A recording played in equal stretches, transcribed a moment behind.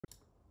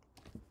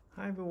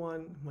Hi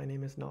everyone, my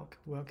name is Nok.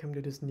 Welcome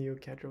to this new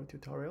Kedro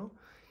tutorial.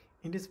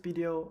 In this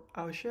video,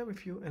 I'll share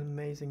with you an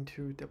amazing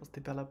tool that was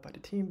developed by the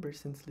team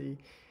recently,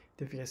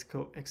 the VS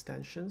Code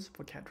extensions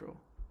for Kedro.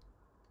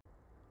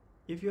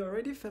 If you're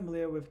already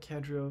familiar with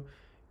Kedro,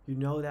 you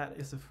know that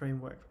it's a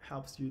framework that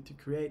helps you to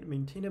create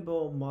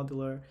maintainable,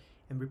 modular,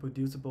 and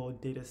reproducible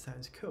data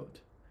science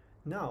code.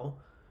 Now,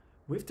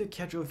 with the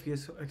Kedro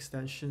VS Code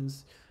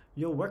extensions,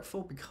 your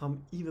workflow becomes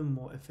even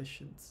more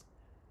efficient.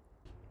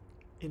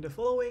 In the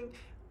following,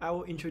 I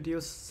will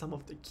introduce some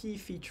of the key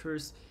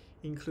features,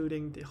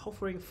 including the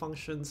hovering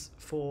functions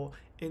for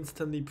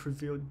instantly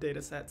previewed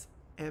datasets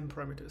and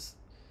parameters.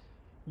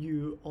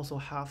 You also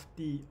have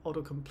the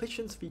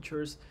auto-completion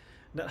features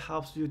that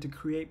helps you to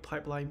create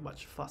pipeline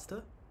much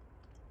faster.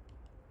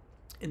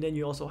 And then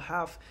you also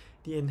have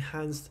the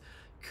enhanced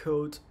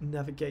code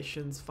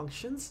navigation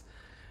functions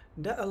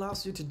that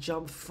allows you to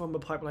jump from a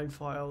pipeline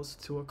files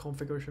to a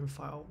configuration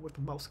file with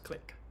a mouse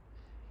click.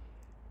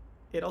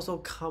 It also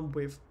comes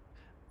with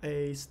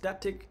a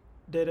static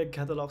data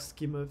catalog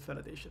schema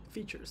validation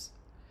features,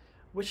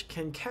 which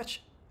can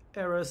catch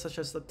errors such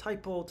as the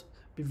typo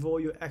before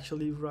you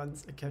actually run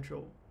a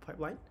Kedro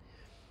pipeline.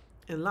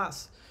 And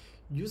last,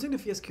 using the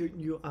VS Code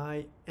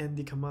UI and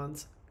the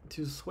commands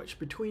to switch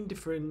between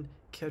different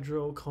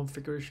Kedro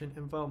configuration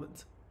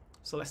environments.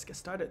 So let's get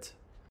started.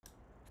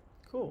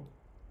 Cool.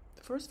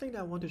 The first thing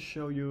that I want to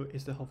show you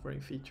is the hovering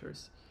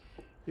features.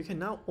 You can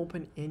now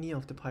open any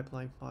of the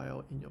pipeline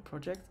file in your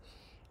project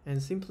and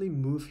simply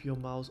move your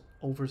mouse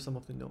over some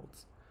of the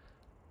nodes.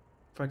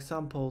 For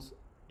example,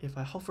 if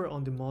I hover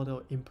on the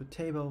model input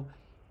table,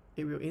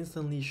 it will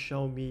instantly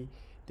show me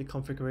the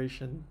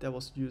configuration that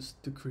was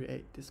used to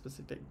create this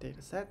specific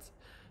data set.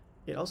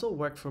 It also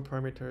works for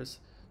parameters,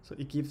 so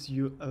it gives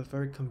you a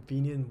very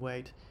convenient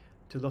way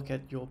to look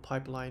at your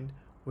pipeline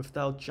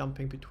without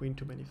jumping between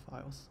too many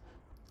files.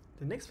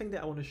 The next thing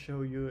that I want to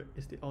show you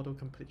is the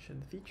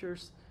auto-completion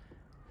features.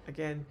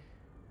 Again,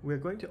 we're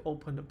going to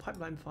open the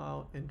pipeline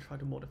file and try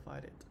to modify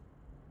it.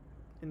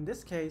 In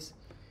this case,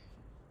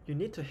 you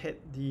need to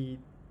hit the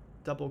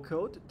double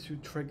quote to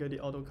trigger the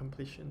auto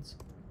completions.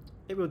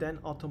 It will then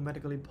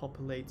automatically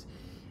populate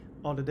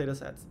all the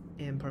datasets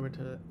and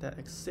parameters that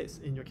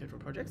exist in your Kedro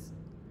projects.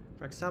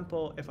 For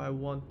example, if I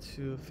want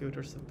to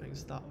filter something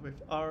start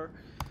with R,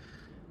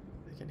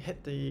 I can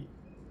hit the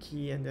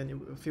key and then it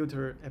will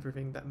filter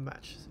everything that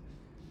matches.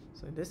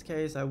 So in this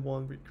case, I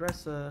want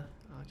regressor.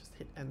 I'll just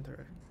hit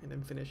enter and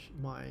then finish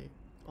my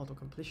auto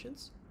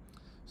completions.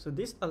 So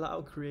this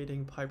allows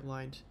creating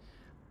pipelines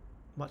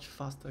much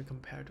faster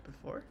compared to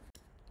before.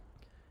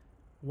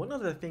 One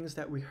of the things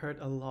that we heard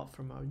a lot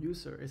from our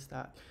user is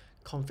that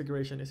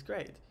configuration is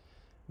great,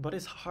 but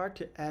it's hard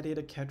to edit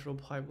a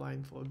Kedro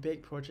pipeline for a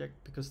big project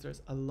because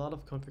there's a lot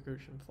of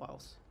configuration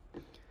files.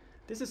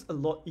 This is a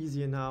lot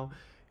easier now.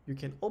 You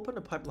can open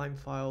the pipeline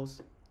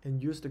files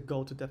and use the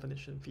go to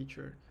definition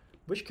feature,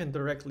 which can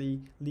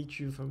directly lead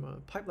you from a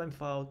pipeline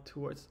file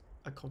towards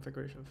a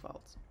configuration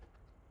file.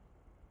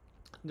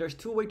 There's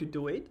two ways to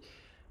do it.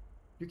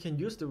 You can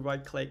use the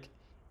right click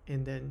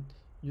and then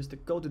use the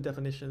go to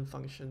definition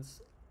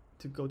functions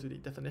to go to the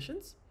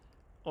definitions.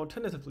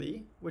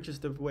 Alternatively, which is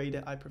the way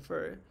that I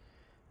prefer,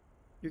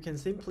 you can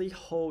simply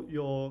hold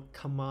your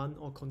command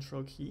or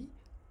control key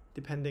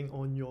depending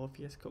on your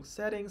VS Code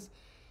settings.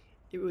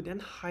 It will then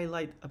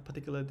highlight a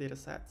particular data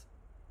set,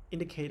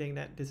 indicating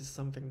that this is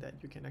something that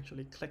you can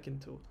actually click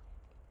into.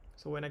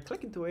 So when I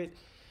click into it,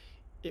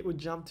 it would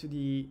jump to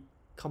the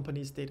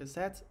company's data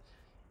set.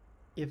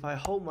 If I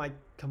hold my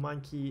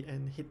command key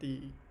and hit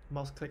the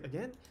mouse click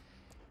again,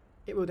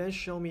 it will then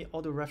show me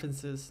all the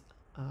references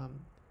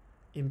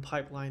in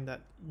pipeline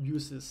that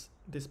uses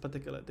this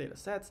particular data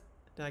set.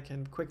 Then I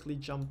can quickly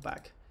jump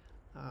back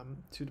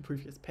to the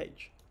previous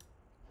page.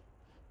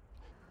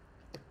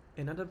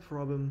 Another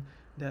problem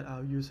that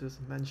our users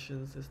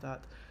mentions is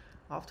that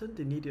often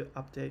they need to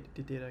update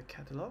the data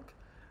catalog,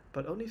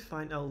 but only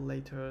find out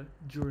later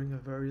during a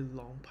very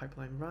long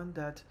pipeline run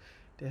that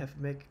they have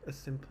made a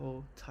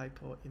simple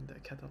typo in the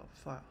catalog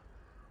file.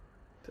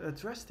 To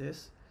address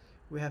this,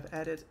 we have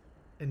added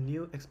a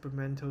new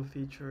experimental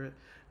feature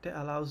that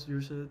allows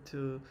users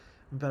to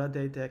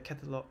validate their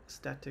catalog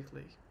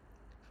statically.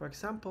 For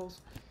example,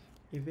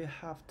 if you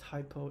have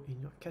typo in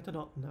your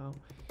catalog now,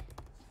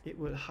 it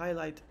will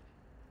highlight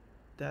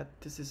that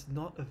this is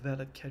not a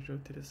valid Kedro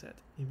dataset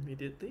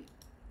immediately.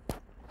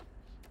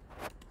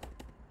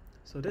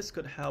 So this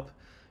could help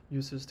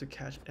users to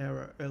catch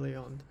error early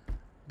on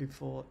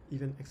before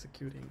even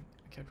executing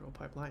a Kedro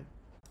pipeline.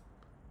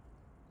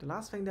 The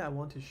last thing that I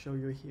want to show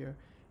you here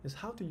is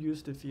how to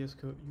use the VS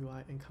Code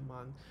UI and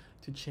command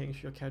to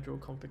change your Kedro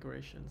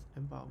configurations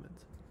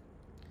environment.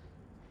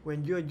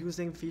 When you are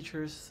using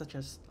features such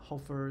as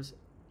hovers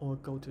or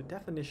go to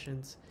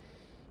definitions,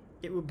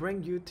 it will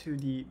bring you to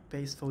the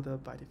base folder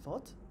by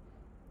default,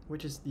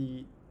 which is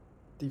the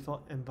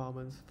default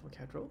environment for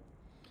Kedro.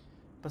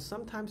 But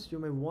sometimes you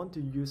may want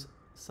to use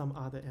some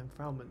other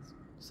environments,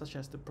 such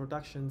as the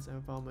productions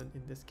environment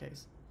in this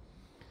case.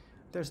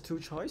 There's two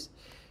choices.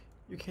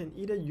 You can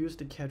either use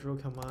the Kedro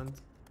command,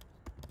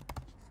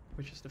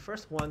 which is the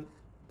first one,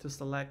 to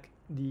select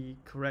the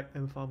correct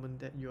environment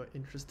that you're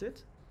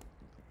interested.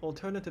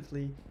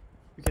 Alternatively,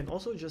 you can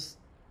also just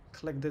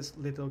click this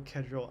little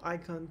Kedro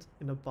icon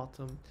in the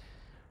bottom,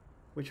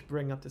 which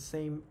bring up the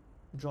same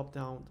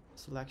drop-down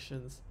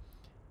selections.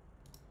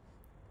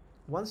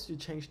 Once you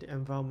change the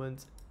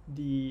environment,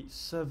 the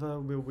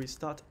server will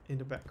restart in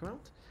the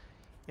background.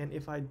 And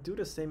if I do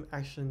the same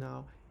action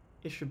now,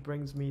 it should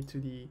bring me to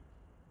the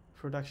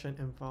production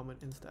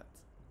environment instead.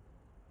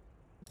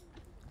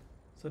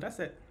 So that's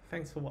it.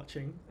 Thanks for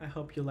watching. I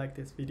hope you liked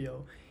this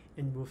video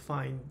and you will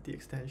find the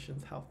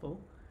extensions helpful.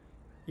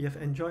 If you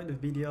have enjoyed the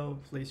video,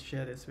 please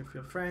share this with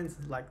your friends,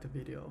 like the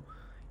video,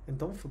 and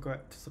don't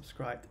forget to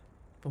subscribe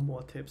for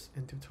more tips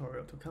and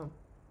tutorials to come.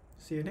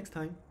 See you next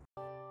time.